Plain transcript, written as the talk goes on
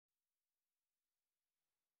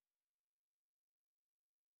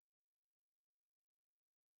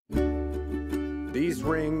These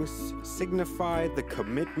rings signify the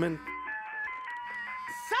commitment.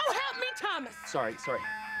 So help me, Thomas! Sorry.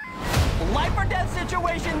 Life or death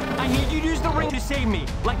situation, I need you to use the ring to save me.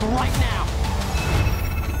 Like right now.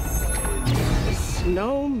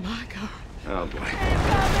 Oh my God. Oh boy.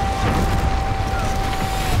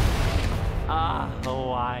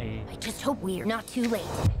 Hawaii. I just hope we're not too late.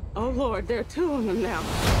 Oh Lord, there are two of them now.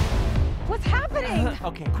 What's happening?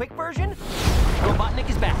 Okay, quick version. Robotnik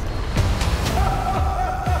is back.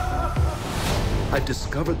 I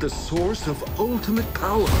discovered the source of ultimate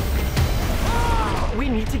power. We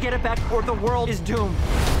need to get it back or the world is doomed.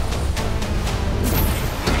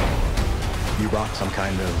 You brought some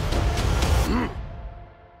kind of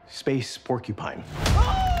space porcupine.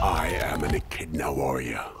 I am an echidna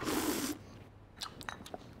warrior.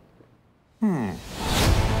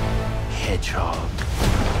 Hedgehog.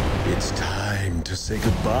 It's time to say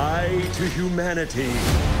goodbye to humanity.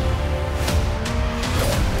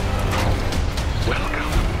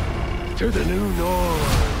 Welcome to the new norm.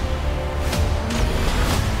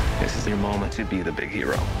 This is your moment to be the big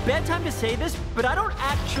hero. Bad time to say this, but I don't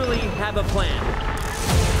actually have a plan.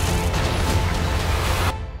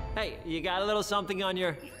 Hey, you got a little something on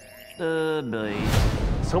your... belly?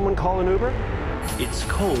 Someone call an Uber? It's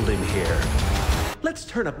cold in here. Let's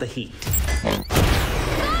turn up the heat.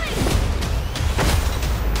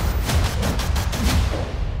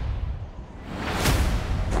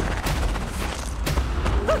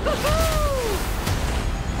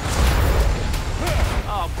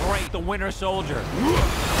 Oh, great, the Winter Soldier.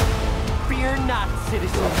 Fear not,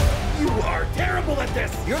 citizen. You are terrible at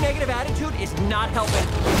this! Your negative attitude is not helping.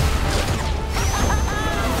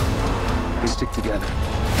 We stick together,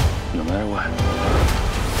 no matter what.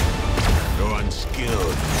 You're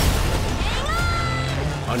unskilled.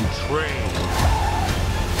 Untrained.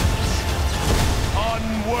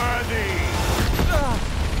 Unworthy.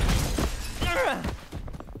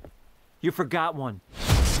 You forgot one.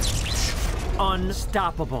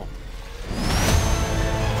 Unstoppable.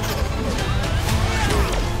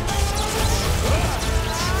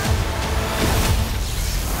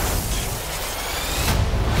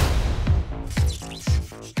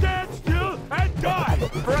 Stand still and die!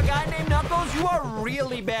 For a guy named Knuckles, you are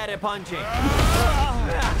really bad at punching.